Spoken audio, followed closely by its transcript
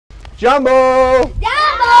Jumbo!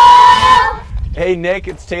 Jumbo! Hey Nick,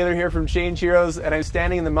 it's Taylor here from Change Heroes, and I'm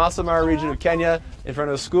standing in the Masai Mara region of Kenya in front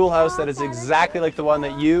of a schoolhouse that is exactly like the one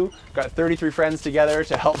that you got 33 friends together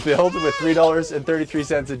to help build with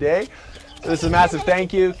 $3.33 a day. So this is a massive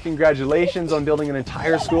thank you. Congratulations on building an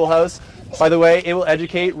entire schoolhouse. By the way, it will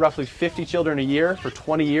educate roughly 50 children a year for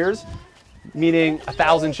 20 years, meaning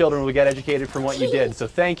 1,000 children will get educated from what you did. So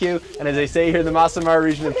thank you, and as they say here in the Masai Mara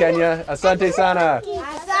region of Kenya, asante sana.